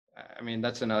I mean,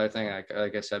 that's another thing,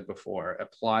 like I said before,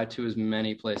 apply to as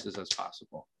many places as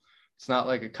possible. It's not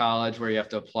like a college where you have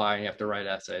to apply and you have to write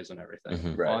essays and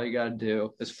everything. Right. All you got to do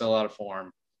is fill out a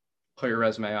form, put your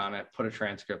resume on it, put a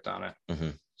transcript on it,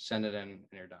 send it in, and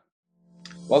you're done.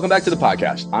 Welcome back to the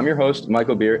podcast. I'm your host,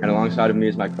 Michael Beer, and alongside of me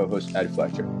is my co-host, Ed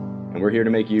Fletcher. And we're here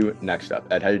to make you next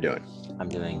up. Ed, how you doing? I'm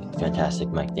doing fantastic,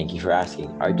 Mike. Thank you for asking.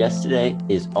 Our guest today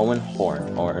is Owen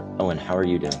Horn. Or Owen, how are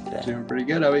you doing today? Doing pretty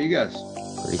good. How about you guys?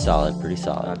 Pretty solid, pretty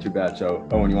solid. Not too bad. So,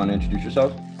 Owen, you want to introduce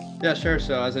yourself? Yeah, sure.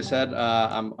 So as I said,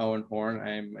 I'm Owen Horn.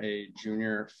 I'm a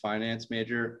junior finance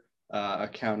major,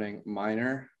 accounting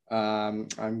minor.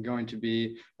 I'm going to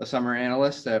be a summer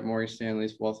analyst at Morgan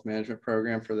Stanley's wealth management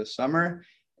program for this summer.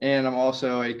 And I'm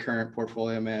also a current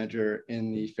portfolio manager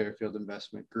in the Fairfield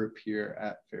Investment Group here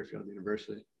at Fairfield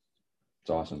University. It's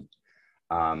awesome.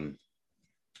 So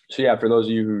yeah, for those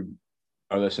of you who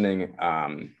are listening,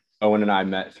 Owen and I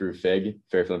met through FIG,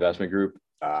 Fairfield Investment Group.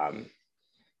 I'm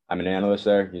an analyst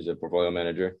there. He's a portfolio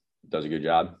manager, does a good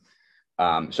job.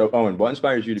 So Owen, what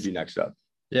inspires you to be next up?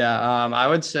 Yeah, I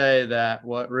would say that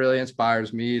what really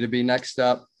inspires me to be next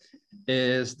up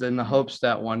is in the hopes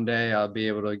that one day I'll be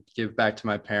able to give back to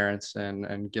my parents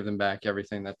and give them back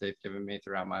everything that they've given me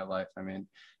throughout my life. I mean,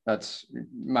 that's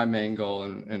my main goal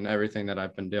and everything that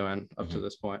I've been doing up to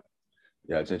this point.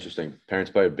 Yeah, it's interesting.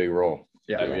 Parents play a big role.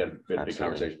 Yeah, we had a big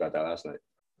conversation about that last night.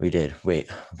 We did. Wait,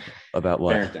 about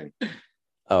what? Parenting.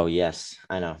 Oh, yes,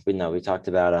 I know. We talked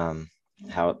about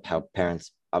how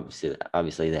parents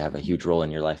obviously they have a huge role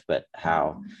in your life, but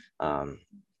how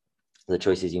the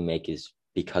choices you make is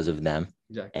because of them.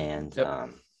 Exactly. And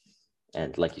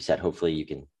like you said, hopefully you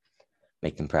can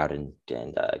make them proud and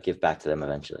give back to them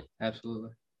eventually.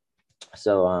 Absolutely.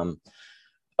 So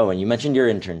and you mentioned your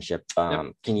internship.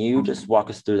 Can you just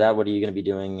walk us through that? What are you going to be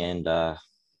doing? And I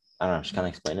don't know, just kind of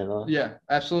explain it a little. Yeah,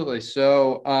 absolutely.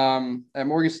 So at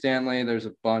Morgan Stanley, there's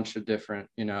a bunch of different,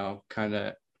 kind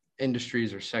of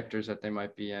industries or sectors that they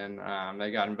might be in.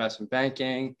 They got investment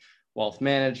banking, wealth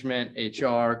management,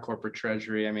 HR, corporate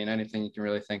treasury. I mean, anything you can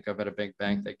really think of at a big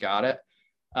bank, they got it.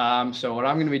 So what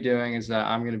I'm going to be doing is that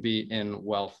I'm going to be in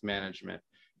wealth management.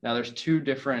 Now, there's two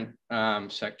different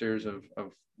sectors of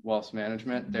wealth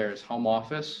management. There's home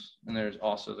office, and there's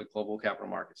also the global capital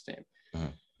markets team.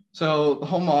 So the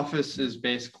home office is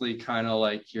basically kind of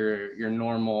like your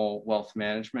normal wealth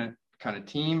management kind of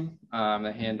team.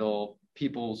 They handle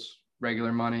people's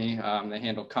regular money. They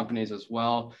handle companies as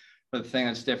well. But the thing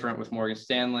that's different with Morgan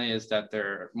Stanley is that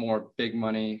they're more big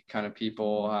money kind of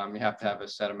people. You have to have a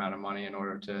set amount of money in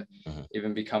order to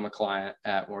even become a client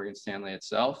at Morgan Stanley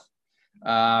itself.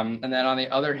 And then on the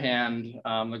other hand,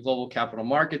 the global capital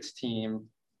markets team,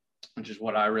 which is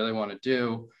what I really want to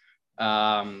do,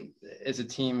 is a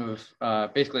team of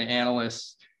basically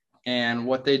analysts. And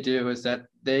what they do is that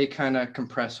they kind of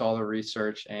compress all the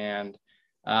research, and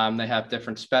they have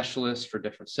different specialists for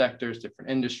different sectors,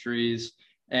 different industries.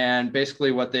 And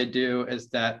basically what they do is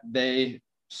that they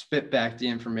spit back the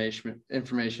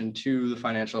information to the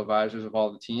financial advisors of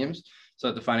all the teams, so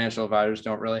that the financial advisors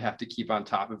don't really have to keep on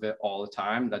top of it all the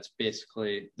time. That's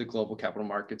basically the global capital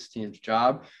markets team's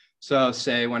job. So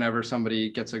say whenever somebody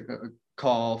gets a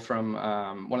call from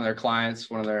one of their clients,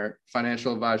 one of their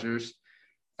financial advisors,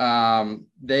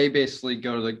 they basically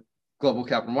go to the global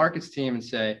capital markets team and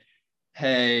say,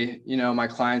 hey, my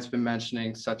client's been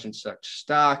mentioning such and such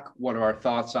stock. What are our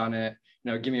thoughts on it?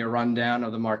 Give me a rundown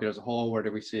of the market as a whole. Where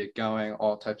do we see it going?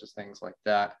 All types of things like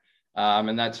that.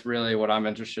 And that's really what I'm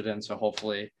interested in. So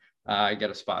hopefully I get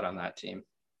a spot on that team.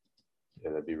 Yeah,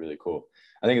 that'd be really cool.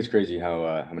 I think it's crazy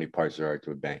how many parts there are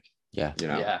to a bank. Yeah.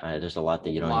 Yeah. There's a lot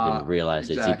that you don't even realize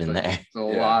it's even there. There's a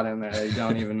lot in there. You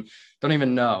don't even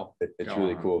know. It's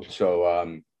really cool.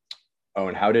 So,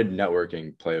 Owen, how did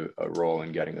networking play a role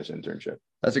in getting this internship?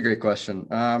 That's a great question.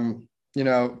 Networking,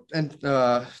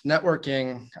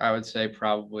 I would say,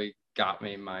 probably got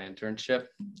me my internship.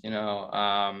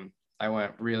 I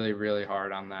went really, really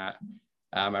hard on that.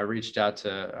 I reached out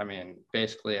to,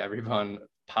 basically everyone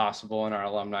possible in our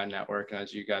alumni network. And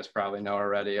as you guys probably know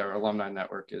already, our alumni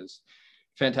network is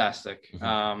fantastic.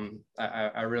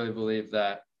 I really believe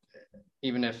that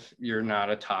even if you're not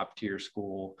a top tier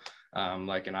school,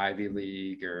 like an Ivy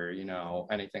League or,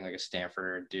 anything like a Stanford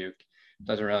or Duke,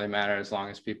 doesn't really matter as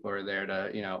long as people are there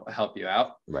to, help you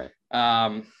out. Right.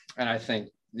 And I think,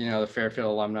 the Fairfield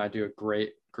alumni do a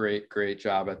great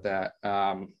job at that.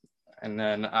 And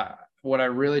then what I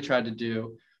really tried to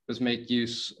do was make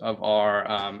use of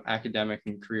our academic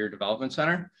and career development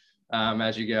center.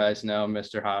 As you guys know,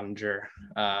 Mr. Hottinger,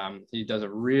 he does a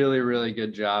really, really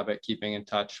good job at keeping in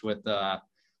touch with the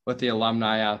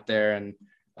alumni out there. And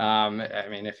I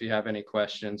mean, if you have any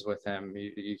questions with him,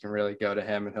 you can really go to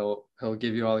him, and he'll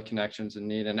give you all the connections you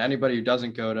need. And anybody who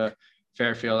doesn't go to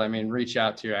Fairfield, I mean, reach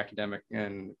out to your academic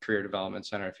and career development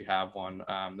center if you have one.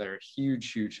 They're a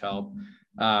huge help.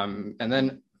 And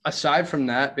then aside from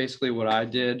that, basically what I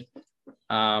did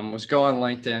was go on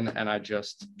LinkedIn, and I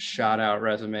just shot out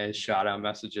resumes, shot out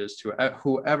messages to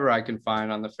whoever I can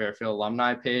find on the Fairfield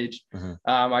alumni page.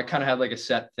 I kind of had like a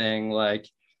set thing, like,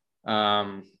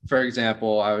 for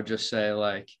example, I would just say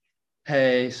like,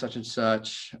 hey, such and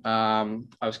such,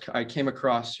 I came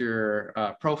across your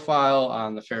profile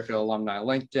on the Fairfield alumni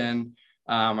LinkedIn.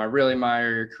 I really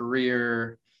admire your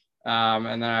career.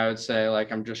 And then I would say,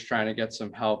 like, I'm just trying to get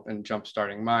some help in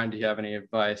jumpstarting mine. Do you have any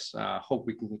advice? Hope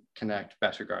we can connect.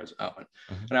 Best regards, Owen.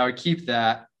 And I would keep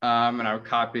that, and I would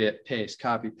copy it,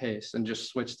 copy, paste, and just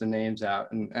switch the names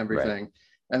out and everything,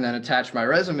 and then attach my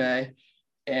resume.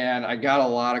 And I got a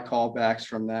lot of callbacks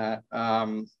from that.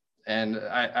 And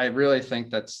I really think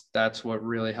that's what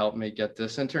really helped me get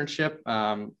this internship.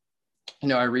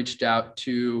 I reached out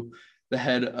to the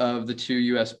head of the 2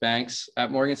 U.S. banks at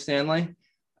Morgan Stanley.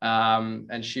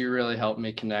 And she really helped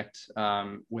me connect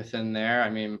within there. I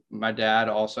mean, my dad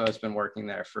also has been working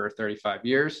there for 35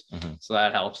 years. So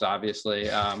that helps, obviously.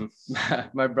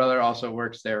 My brother also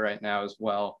works there right now as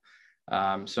well.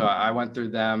 So I went through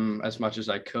them as much as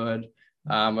I could,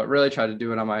 but really tried to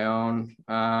do it on my own.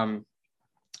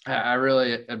 I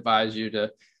really advise you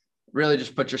to really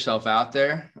just put yourself out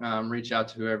there, reach out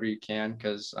to whoever you can,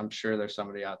 because I'm sure there's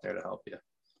somebody out there to help you.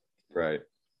 Right.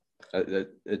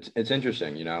 It's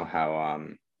interesting, how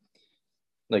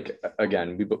like,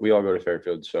 again, we all go to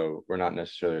Fairfield, so we're not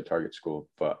necessarily a target school,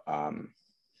 but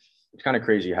it's kind of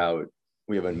crazy how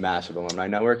we have a massive alumni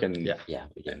network, and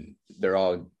and they're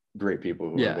all great people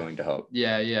who are willing to help.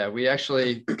 We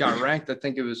actually got ranked. I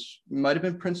think might have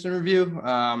been Princeton Review.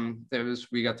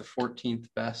 We got the 14th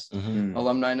best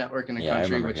alumni network in the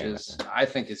country, which I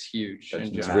think is huge.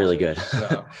 It's really good.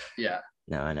 So yeah.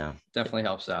 No, I know. Definitely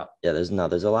helps out. Yeah, there's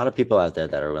a lot of people out there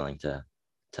that are willing to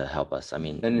help us. I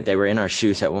mean, and they were in our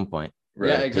shoes at one point.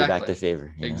 Right. Yeah, exactly. Pay back the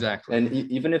favor. Exactly. And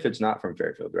even if it's not from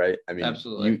Fairfield, right? I mean,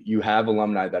 absolutely. You have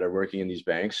alumni that are working in these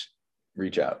banks,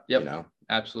 reach out. Yep.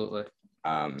 Absolutely.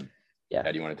 Do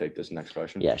you want to take this next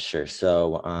question? Yeah, sure.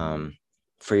 So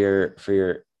for your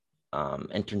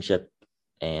internship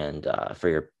and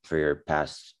for your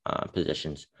past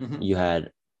positions, you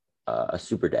had a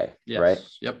super day, right?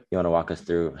 Yep. You want to walk us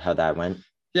through how that went?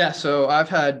 Yeah, so I've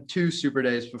had 2 super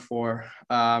days before.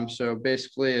 So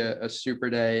basically a super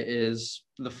day is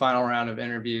the final round of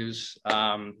interviews.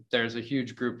 There's a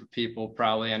huge group of people,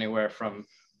 probably anywhere from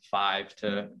 5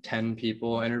 to 10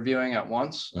 people interviewing at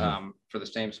once for the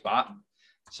same spot.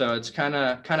 So it's kind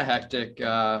of hectic,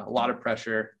 a lot of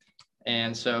pressure.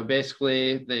 And so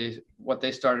basically what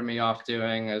they started me off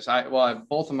doing is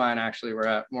both of mine actually were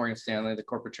at Morgan Stanley, the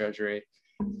corporate treasury,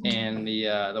 and the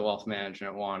wealth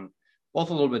management one,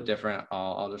 both a little bit different.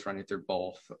 I'll just run you through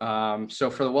both. So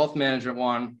for the wealth management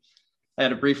one, I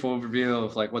had a brief overview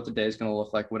of like what the day is going to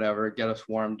look like, whatever, get us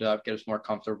warmed up, get us more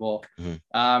comfortable.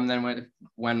 Then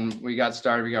when we got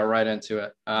started, we got right into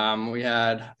it. We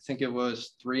had, I think it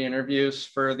was 3 interviews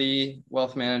for the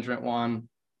wealth management one.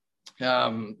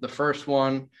 The first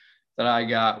one that I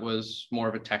got was more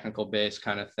of a technical based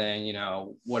kind of thing.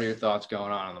 What are your thoughts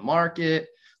going on in the market?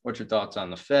 What's your thoughts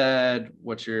on the Fed?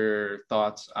 What's your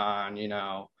thoughts on,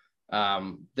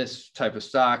 this type of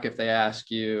stock? If they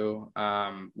ask you,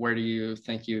 where do you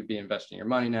think you would be investing your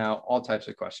money now? All types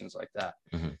of questions like that.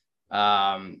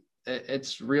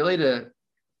 It's really to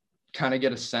kind of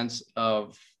get a sense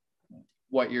of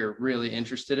what you're really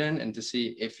interested in and to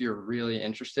see if you're really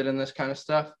interested in this kind of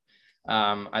stuff.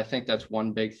 I think that's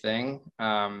one big thing,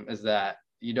 is that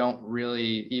you don't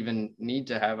really even need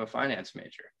to have a finance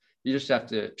major. You just have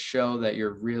to show that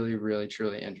you're really, really,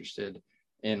 truly interested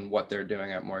in what they're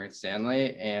doing at Morgan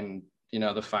Stanley and,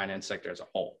 the finance sector as a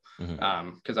whole.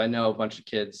 Because I know a bunch of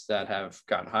kids that have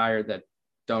gotten hired that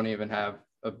don't even have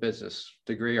a business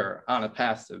degree or on a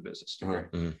path to a business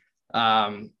degree.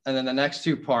 And then the next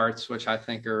 2 parts, which I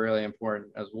think are really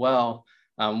important as well.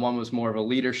 One was more of a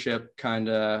leadership kind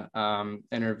of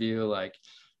interview, like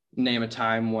name a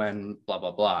time when blah,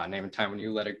 blah, blah, name a time when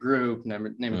you led a group, name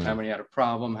a time when you had a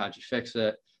problem, how'd you fix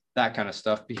it, that kind of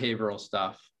stuff, behavioral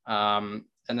stuff.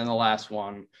 And then the last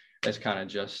one is kind of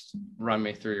just run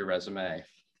me through your resume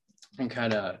and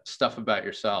kind of stuff about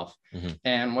yourself.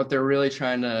 And what they're really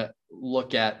trying to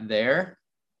look at there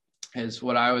is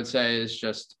what I would say is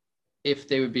just if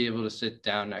they would be able to sit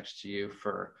down next to you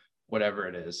for whatever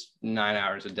it is, 9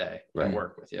 hours a day and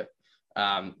work with you.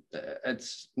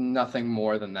 It's nothing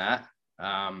more than that.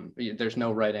 There's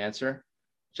no right answer.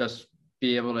 Just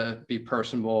be able to be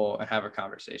personable and have a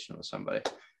conversation with somebody.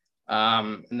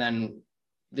 And then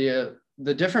the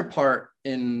different part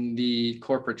in the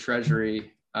corporate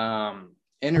treasury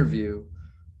interview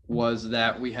was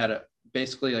that we had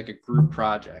basically like a group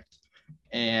project.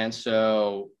 And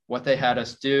so what they had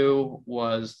us do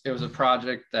was, it was a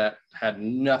project that had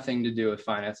nothing to do with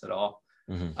finance at all.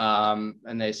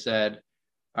 And they said,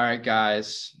 all right,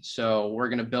 guys, so we're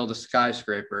going to build a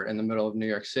skyscraper in the middle of New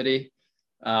York City.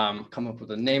 Come up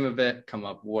with a name of it, come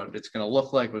up with what it's going to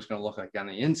look like, what it's going to look like on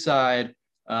the inside,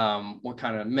 what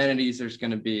kind of amenities there's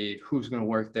going to be, who's going to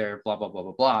work there, blah, blah, blah,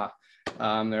 blah, blah.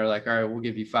 They're like, all right, we'll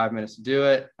give you 5 minutes to do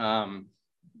it.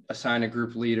 Assign a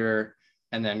group leader,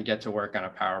 and then get to work on a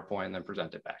PowerPoint and then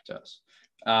present it back to us.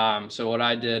 So what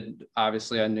I did,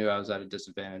 obviously I knew I was at a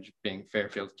disadvantage being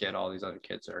Fairfield kid. All these other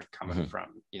kids are coming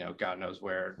from, God knows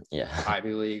where,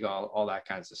 Ivy League, all that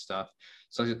kinds of stuff.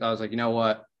 So I was like, you know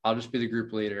what, I'll just be the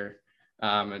group leader.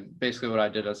 And basically what I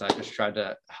did is I just tried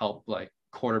to help like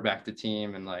quarterback the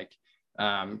team and like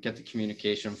get the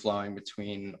communication flowing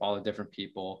between all the different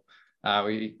people.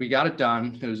 We got it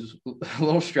done. It was a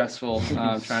little stressful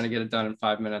trying to get it done in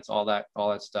 5 minutes, all that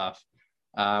stuff.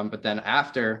 But then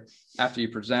after you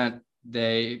present,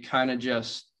 they kind of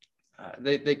just,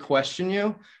 they question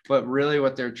you, but really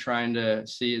what they're trying to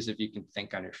see is if you can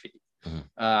think on your feet.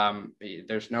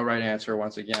 There's no right answer.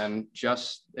 Once again,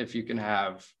 just if you can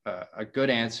have a good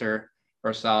answer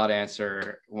or a solid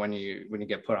answer when you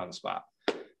get put on the spot.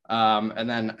 And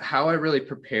then how I really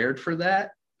prepared for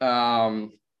that.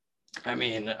 I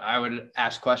mean, I would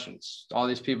ask questions. All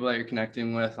these people that you're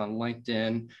connecting with on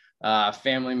LinkedIn,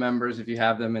 family members, if you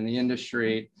have them in the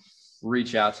industry,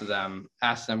 reach out to them,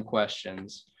 ask them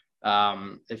questions.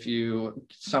 If you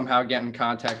somehow get in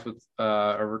contact with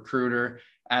a recruiter,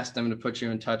 ask them to put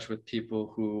you in touch with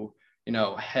people who,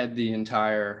 head the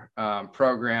entire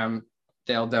program.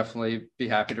 They'll definitely be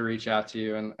happy to reach out to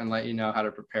you and let you know how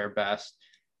to prepare best.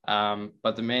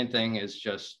 But the main thing is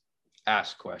just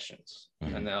ask questions,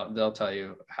 and they'll tell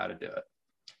you how to do it.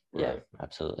 Yeah,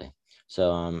 absolutely.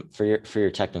 So for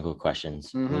your technical questions,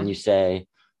 when you say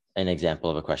an example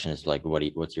of a question is like,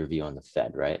 what's your view on the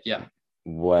Fed, right? Yeah.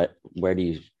 Where do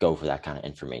you go for that kind of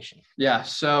information? Yeah.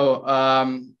 So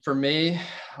for me,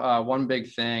 one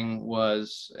big thing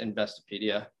was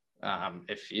Investopedia.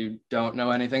 If you don't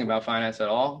know anything about finance at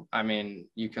all, I mean,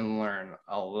 you can learn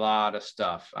a lot of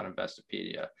stuff on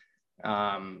Investopedia.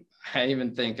 I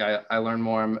even think I learned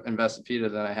more on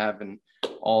Investopedia than I have in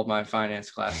all of my finance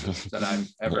classes that I've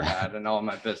ever had, and all of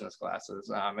my business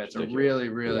classes. It's a really,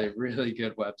 really, really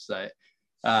good website.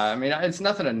 I mean, it's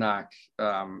nothing to knock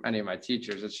any of my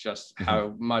teachers. It's just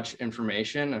how much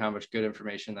information and how much good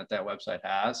information that website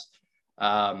has.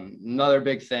 Another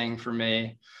big thing for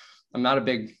me, I'm not a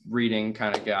big reading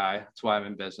kind of guy. That's why I'm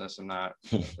in business. I'm not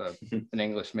an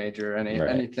English major or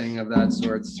anything of that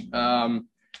sort.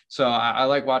 So I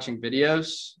like watching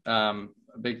videos.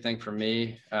 A big thing for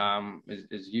me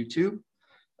is YouTube.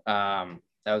 That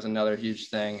was another huge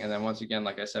thing. And then once again,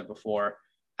 like I said before,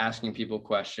 asking people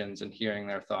questions and hearing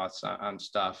their thoughts on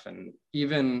stuff, and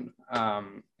even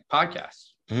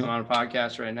podcasts. I'm on a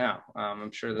podcast right now.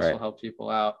 I'm sure this will help people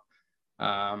out.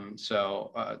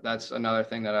 So that's another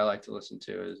thing that I like to listen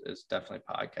to is definitely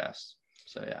podcasts.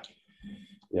 So yeah.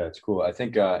 Yeah, it's cool. I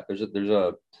think there's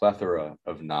a plethora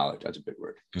of knowledge. That's a big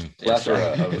word.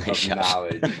 Plethora of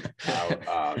knowledge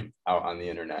out on the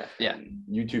internet. Yeah, and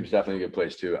YouTube's definitely a good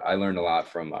place too. I learned a lot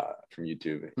from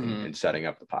YouTube in setting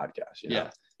up the podcast. Yeah,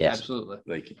 absolutely.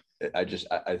 Like I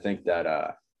think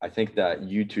that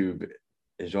YouTube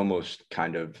is almost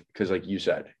kind of, because like you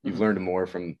said, you've learned more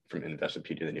from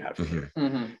Investopedia than you have from here,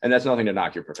 and that's nothing to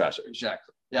knock your professors.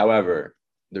 Exactly. Yeah. However,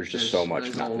 there's so much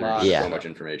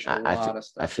information.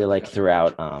 I feel like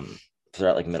throughout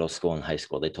like middle school and high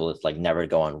school, they told us like never to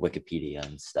go on Wikipedia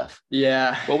and stuff.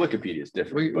 Yeah. Well, Wikipedia is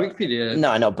different. Wikipedia.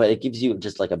 No, I know, but it gives you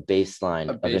just like a baseline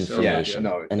of information.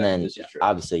 Yeah, and then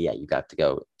obviously, you got to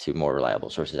go to more reliable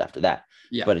sources after that.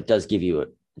 Yeah. But it does give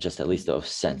you just at least a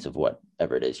sense of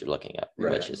whatever it is you're looking at,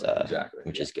 which is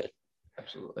good.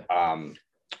 Absolutely.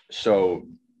 So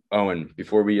Owen,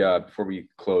 before we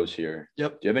close here,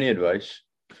 do you have any advice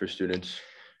for students?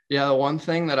 Yeah, the one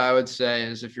thing that I would say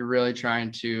is if you're really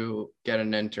trying to get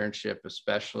an internship,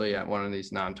 especially at one of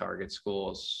these non-target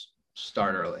schools,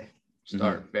 start early.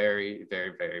 Start very,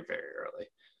 very, very, very early.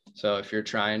 So if you're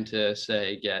trying to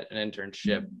get an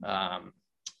internship,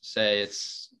 say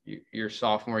it's your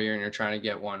sophomore year and you're trying to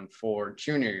get one for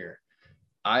junior year,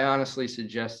 I honestly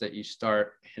suggest that you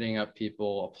start hitting up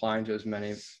people, applying to as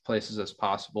many places as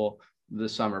possible the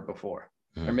summer before.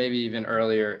 or maybe even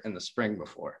earlier in the spring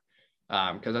before.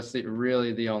 Because that's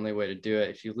really the only way to do it.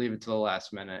 If you leave it to the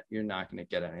last minute, you're not going to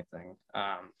get anything.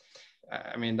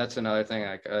 I mean, that's another thing,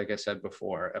 like I said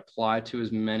before, apply to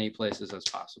as many places as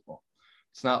possible.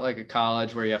 It's not like a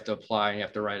college where you have to apply and you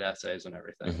have to write essays and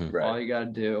everything. Mhm. Right. All you got to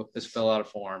do is fill out a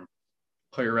form,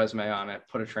 put your resume on it,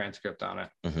 put a transcript on it,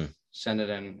 send it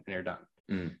in, and you're done.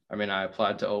 I mean, I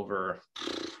applied to over,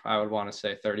 I would want to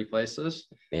say 30 places.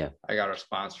 Yeah. I got a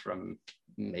response from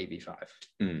maybe 5.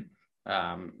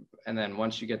 And then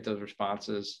once you get those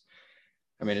responses,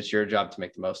 I mean, it's your job to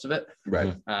make the most of it.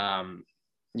 Right.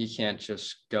 You can't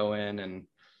just go in and,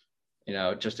 you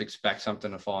know, just expect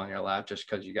something to fall in your lap just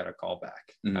because you got a call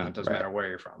back. It doesn't matter where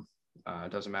you're from.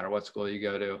 It doesn't matter what school you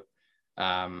go to.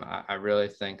 I really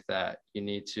think that you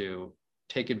need to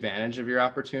take advantage of your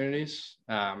opportunities,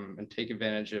 and take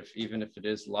advantage of, even if it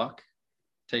is luck,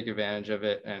 take advantage of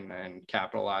it and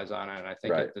capitalize on it. And I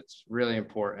think it's really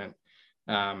important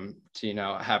to, you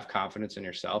know, have confidence in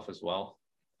yourself as well,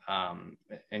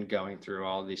 and going through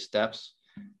all these steps.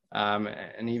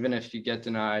 And even if you get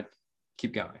denied,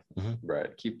 keep going.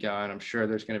 Right. Keep going. I'm sure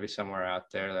there's going to be somewhere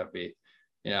out there that'll be,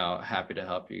 you know, happy to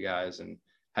help you guys and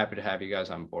happy to have you guys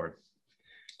on board.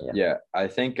 Yeah, I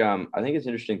think it's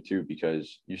interesting too,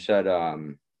 because you said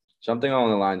something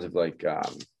along the lines of like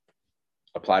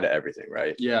apply to everything,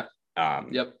 right? Yeah.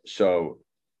 Yep. So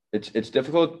it's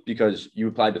difficult because you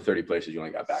applied to 30 places, you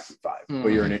only got back from 5, but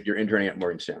you're interning at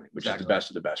Morgan Stanley, which is the best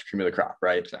of the best, cream of the crop,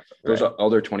 right? Exactly. Those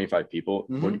other 25 people,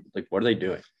 what are they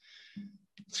doing?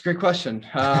 It's a great question.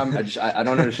 I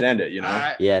don't understand it, you know?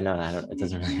 No, I don't. It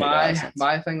doesn't really my make sense.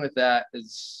 my thing with that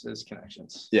is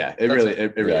connections. Yeah, it really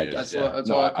is. That's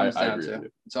all it comes down to.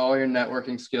 It's all your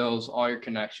networking skills, all your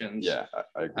connections. Yeah,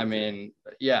 I agree.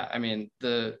 I mean,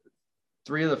 the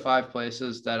 3 of the 5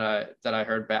 places that I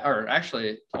heard back, or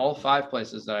actually all 5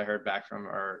 places that I heard back from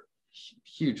are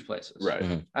huge places.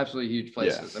 Right. Absolutely huge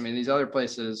places. Yeah. I mean, these other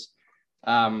places,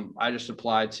 I just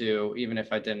applied to, even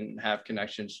if I didn't have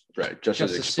connections, right? Just to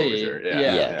see,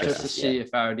 to see if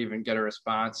I would even get a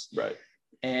response, right?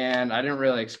 And I didn't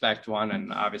really expect one,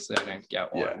 and obviously I didn't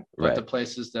get one. But the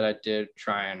places that I did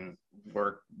try and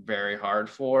work very hard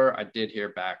for, I did hear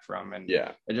back from, and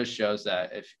it just shows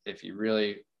that if you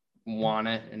really want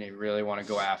it and you really want to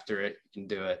go after it, you can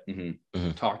do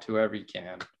it. Talk to whoever you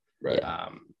can, right?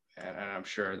 And I'm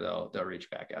sure they'll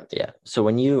reach back out to you. Yeah. So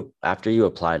after you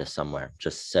apply to somewhere,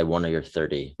 just say one of your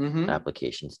 30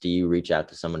 applications, do you reach out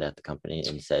to someone at the company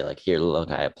and say like, here,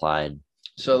 look, I applied?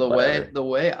 So the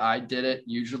way I did it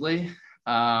usually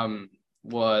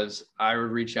was I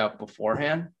would reach out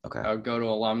beforehand. Okay. I would go to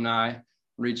alumni,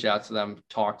 reach out to them,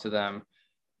 talk to them,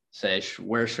 say,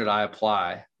 where should I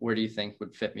apply? Where do you think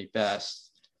would fit me best?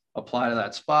 Apply to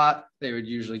that spot. They would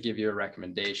usually give you a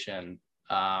recommendation.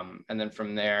 And then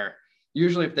from there,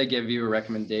 usually if they give you a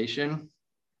recommendation,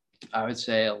 I would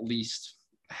say at least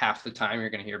half the time you're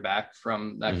going to hear back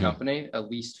from that company, at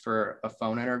least for a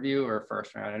phone interview or a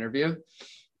first round interview.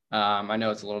 I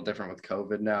know it's a little different with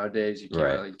COVID nowadays. You can't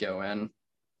really go in.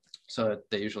 So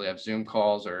they usually have Zoom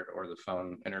calls or the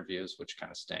phone interviews, which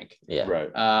kind of stink. Yeah.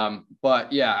 Right.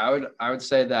 But yeah, I would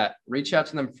say that reach out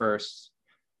to them first,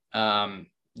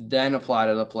 then apply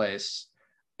to the place.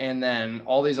 And then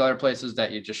all these other places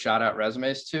that you just shot out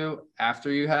resumes to after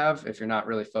you have, if you're not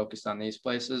really focused on these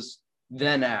places,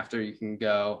 then after you can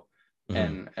go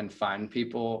and find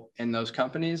people in those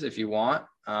companies if you want.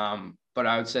 But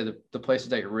I would say the places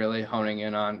that you're really honing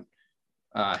in on,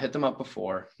 hit them up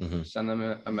before, send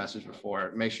them a message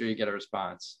before, make sure you get a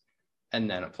response, and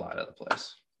then apply to the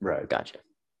place. Right. Gotcha.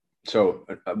 So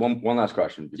one last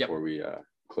question before we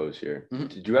close here.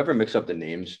 Did you ever mix up the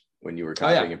names when you were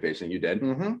copying and pasting? You did?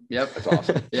 Yep. That's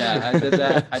awesome. Yeah, I did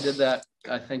that. I did that,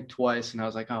 I think, twice, and I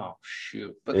was like, oh,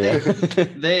 shoot. But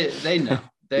they know.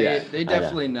 They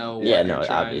definitely know what you're trying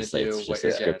obviously to do, it's just a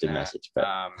scripted message.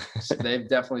 But so they've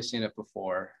definitely seen it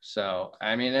before. So,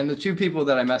 I mean, and the 2 people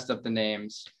that I messed up the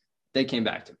names, they came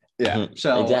back to me. Yeah.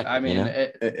 So, exactly, I mean,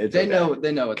 they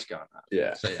know what's going on.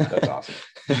 Yeah. So, that's awesome.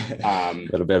 A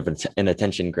little bit of an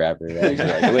attention grabber. Right?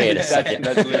 Like, wait a second.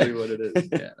 That's literally what it is.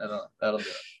 Yeah, that'll do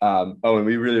it. And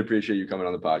we really appreciate you coming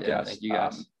on the podcast. Yeah, thank you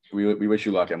guys. We wish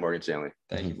you luck at Morgan Stanley.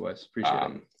 Thank you, boys.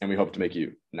 Appreciate it. And we hope to make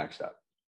you next up.